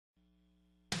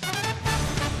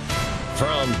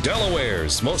From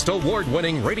Delaware's most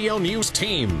award-winning radio news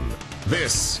team,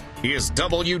 this is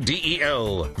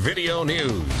WDEL Video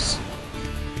News.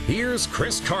 Here's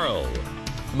Chris Carl.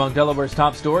 Among Delaware's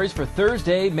top stories for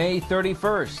Thursday, May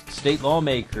 31st, state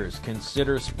lawmakers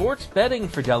consider sports betting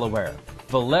for Delaware.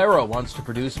 Valero wants to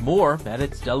produce more at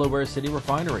its Delaware City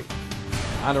refinery,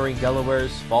 honoring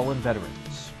Delaware's fallen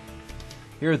veterans.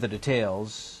 Here are the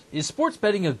details. Is sports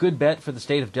betting a good bet for the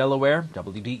state of Delaware?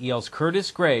 WDEL's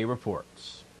Curtis Gray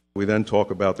reports. We then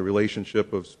talk about the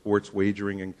relationship of sports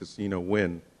wagering and casino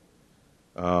win.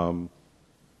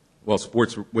 While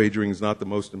sports wagering is not the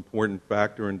most important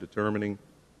factor in determining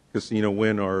casino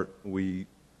win, we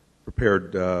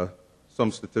prepared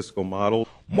some statistical models.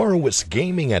 Morowitz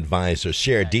Gaming Advisors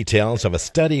shared details of a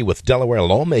study with Delaware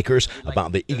lawmakers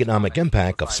about the economic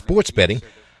impact of sports betting.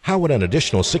 How would an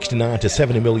additional $69 to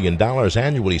 $70 million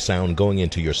annually sound going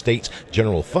into your state's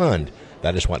general fund?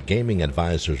 That is what Gaming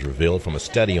Advisors revealed from a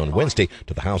study on Wednesday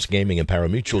to the House Gaming and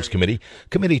Pari-Mutuals Committee.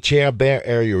 Committee Chair Bear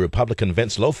Area Republican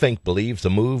Vince Lofink believes the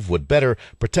move would better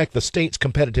protect the state's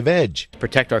competitive edge.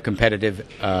 Protect our competitive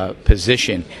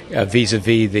position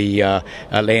vis-a-vis the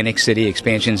Atlantic City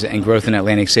expansions and growth in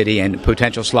Atlantic City and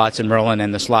potential slots in Maryland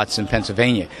and the slots in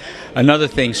Pennsylvania. Another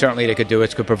thing certainly they could do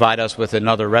is could provide us with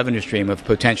another revenue stream of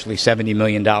potentially $70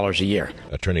 million a year.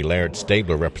 Attorney Laird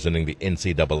Stabler, representing the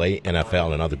NCAA,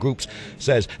 NFL, and other groups,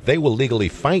 says they will legally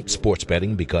fight sports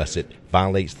betting because it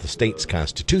violates the state's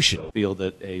constitution. I feel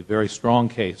that a very strong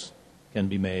case can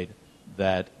be made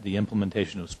that the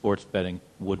implementation of sports betting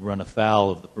would run afoul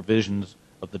of the provisions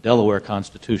of the Delaware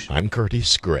Constitution. I'm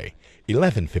Curtis Gray,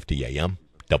 1150 AM,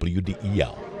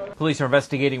 WDEL. Police are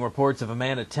investigating reports of a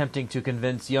man attempting to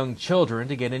convince young children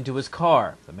to get into his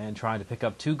car. The man tried to pick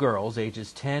up two girls,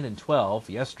 ages 10 and 12,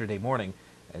 yesterday morning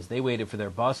as they waited for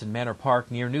their bus in Manor Park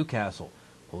near Newcastle.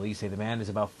 Police say the man is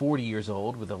about 40 years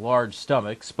old with a large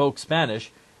stomach, spoke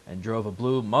Spanish, and drove a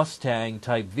blue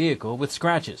Mustang-type vehicle with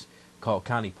scratches. Call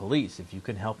county police if you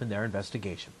can help in their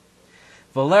investigation.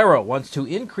 Valero wants to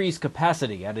increase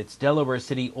capacity at its Delaware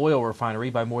City oil refinery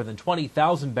by more than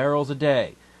 20,000 barrels a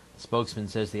day. The spokesman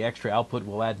says the extra output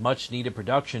will add much-needed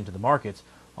production to the markets,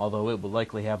 although it will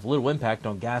likely have little impact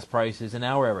on gas prices in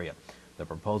our area. The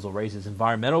proposal raises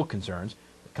environmental concerns.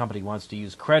 The company wants to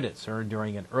use credits earned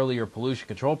during an earlier pollution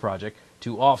control project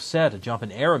to offset a jump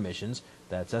in air emissions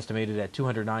that's estimated at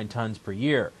 209 tons per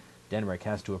year. Denrick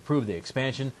has to approve the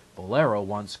expansion. Valero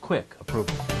wants quick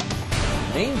approval.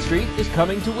 Main Street is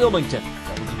coming to Wilmington.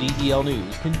 WDEL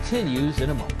News continues in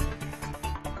a moment.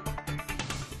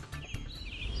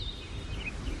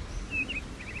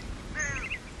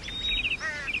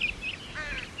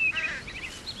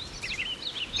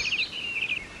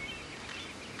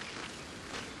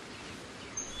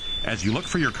 As you look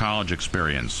for your college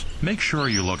experience, make sure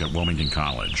you look at Wilmington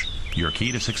College, your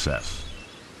key to success.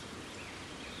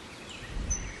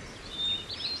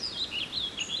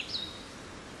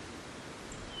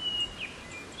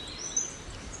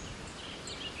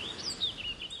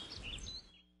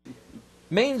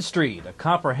 Main Street, a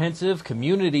comprehensive,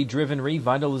 community-driven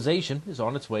revitalization, is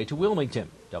on its way to Wilmington.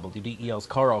 WDEL's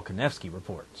Carl Konevsky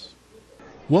reports.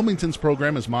 Wilmington's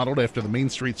program is modeled after the Main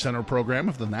Street Center program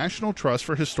of the National Trust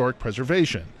for Historic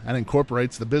Preservation and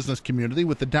incorporates the business community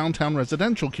with the downtown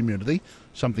residential community,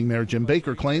 something Mayor Jim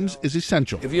Baker claims is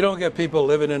essential. If you don't get people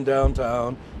living in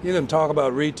downtown, you can talk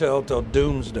about retail till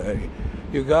doomsday.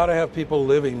 You got to have people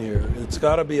living here. It's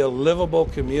got to be a livable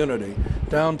community.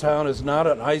 Downtown is not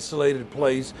an isolated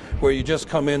place where you just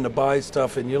come in to buy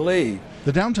stuff and you leave.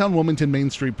 The Downtown Wilmington Main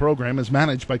Street program is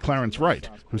managed by Clarence Wright,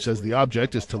 who says the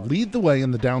object is to lead the way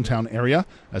in the downtown area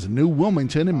as a new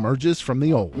Wilmington emerges from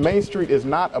the old. Main Street is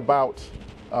not about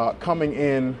coming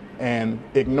in and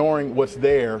ignoring what's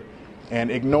there and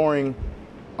ignoring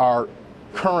our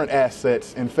current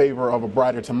assets in favor of a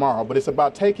brighter tomorrow, but it's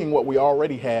about taking what we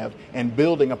already have and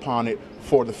building upon it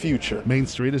for the future. Main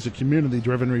Street is a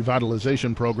community-driven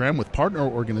revitalization program with partner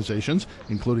organizations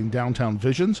including Downtown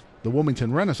Visions, the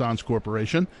Wilmington Renaissance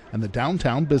Corporation, and the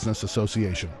Downtown Business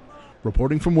Association.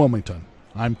 Reporting from Wilmington,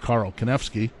 I'm Carl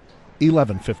Konevsky,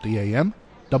 1150 AM,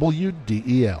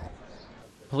 WDEL.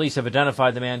 Police have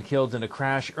identified the man killed in a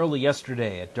crash early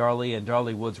yesterday at Darley and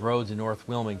Darley Woods Roads in North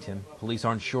Wilmington. Police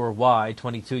aren't sure why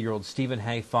 22-year-old Stephen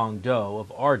Hay Fong Do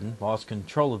of Arden lost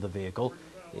control of the vehicle.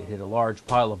 It hit a large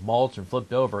pile of mulch and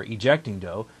flipped over, ejecting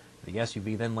Do. The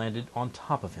SUV then landed on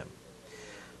top of him.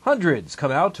 Hundreds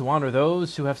come out to honor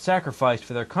those who have sacrificed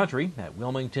for their country at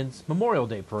Wilmington's Memorial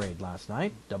Day Parade last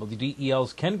night.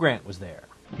 WDEL's Ken Grant was there.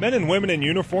 Men and women in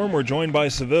uniform were joined by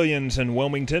civilians in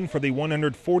Wilmington for the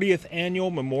 140th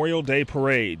annual Memorial Day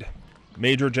Parade.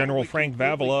 Major General Frank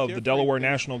Vavala of the Delaware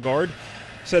National Guard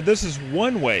said this is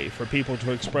one way for people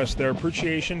to express their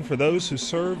appreciation for those who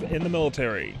serve in the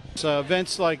military. So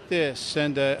events like this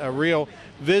send a real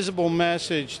visible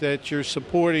message that you're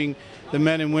supporting the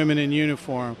men and women in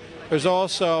uniform. There's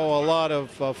also a lot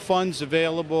of funds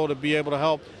available to be able to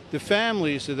help the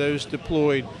families of those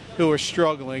deployed who are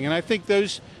struggling. And I think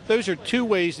those are two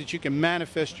ways that you can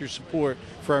manifest your support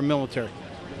for our military.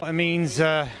 It means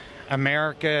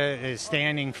America is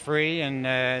standing free, and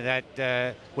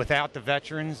that without the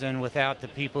veterans and without the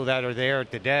people that are there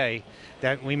today,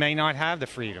 that we may not have the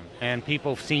freedom. And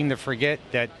people seem to forget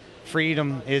that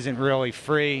freedom isn't really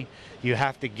free. You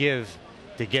have to give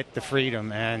to get the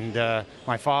freedom. And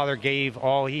my father gave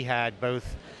all he had,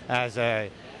 both as a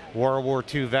World War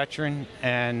II veteran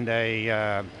and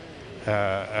an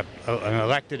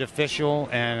elected official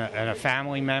and a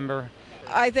family member.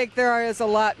 I think there is a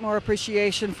lot more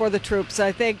appreciation for the troops.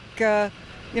 I think,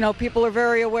 people are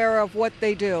very aware of what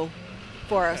they do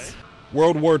for us.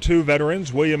 World War II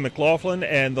veterans William McLaughlin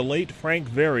and the late Frank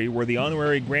Very were the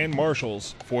honorary Grand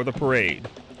Marshals for the parade.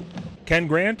 Ken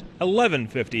Grant,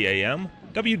 11:50 a.m.,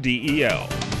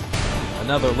 WDEL.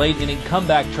 Another late-inning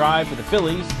comeback try for the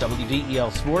Phillies,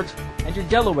 WDEL Sports, and your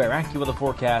Delaware AccuWeather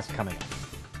forecast coming up.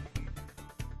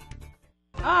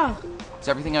 Oh. Is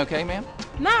everything okay, ma'am?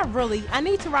 Not really. I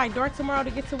need to ride DART tomorrow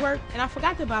to get to work, and I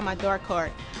forgot to buy my DART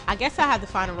card. I guess I have to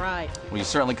find a ride. Well, you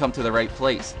certainly come to the right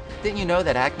place. Didn't you know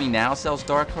that Acme now sells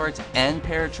DART cards and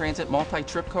paratransit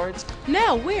multi-trip cards?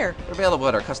 No, where? They're available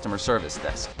at our customer service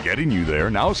desk. Getting you there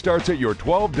now starts at your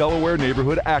 12 Delaware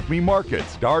neighborhood Acme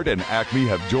markets. DART and Acme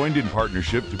have joined in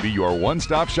partnership to be your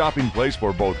one-stop shopping place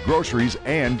for both groceries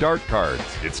and DART cards.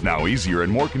 It's now easier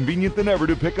and more convenient than ever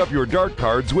to pick up your DART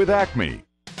cards with Acme.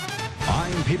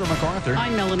 I'm Peter MacArthur.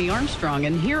 I'm Melanie Armstrong,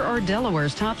 and here are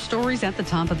Delaware's top stories at the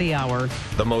top of the hour.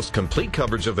 The most complete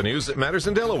coverage of the news that matters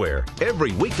in Delaware.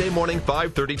 Every weekday morning,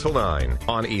 5:30 till 9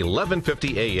 on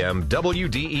 11:50 a.m.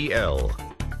 WDEL.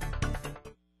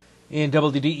 In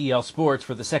WDEL Sports,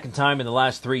 for the second time in the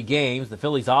last 3 games, the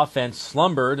Phillies offense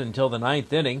slumbered until the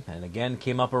 9th inning and again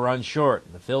came up a run short.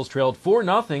 The Phils trailed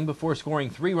 4-0 before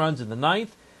scoring 3 runs in the 9th,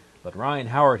 but Ryan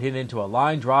Howard hit into a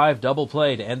line drive double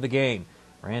play to end the game.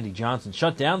 Randy Johnson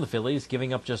shut down the Phillies,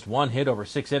 giving up just 1 hit over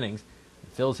 6 innings.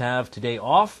 The Phils have today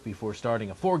off before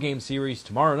starting a 4-game series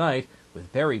tomorrow night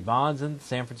with Barry Bonds and the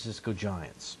San Francisco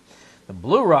Giants. The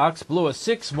Blue Rocks blew a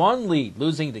 6-1 lead,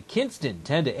 losing to Kinston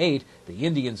 10-8. The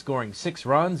Indians scoring 6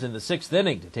 runs in the 6th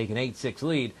inning to take an 8-6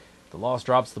 lead. The loss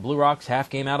drops the Blue Rocks half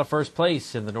game out of first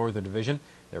place in the Northern Division.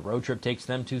 Their road trip takes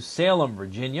them to Salem,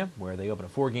 Virginia, where they open a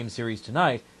 4-game series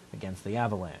tonight against the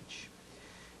Avalanche.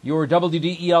 Your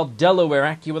WDEL Delaware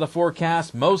AccuWeather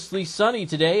forecast: mostly sunny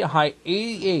today, a high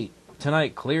 88.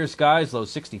 Tonight, clear skies, low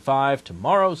 65.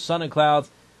 Tomorrow, sun and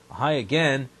clouds, a high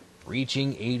again,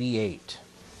 reaching 88.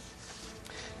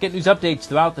 Get news updates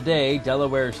throughout the day.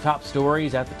 Delaware's top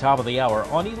stories at the top of the hour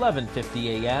on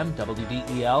 11:50 a.m.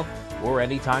 WDEL, or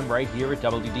anytime right here at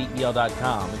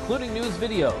WDEL.com, including news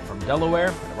video from Delaware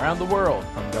and around the world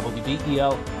from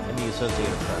WDEL and the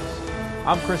Associated Press.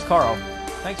 I'm Chris Carl.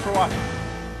 Thanks for watching.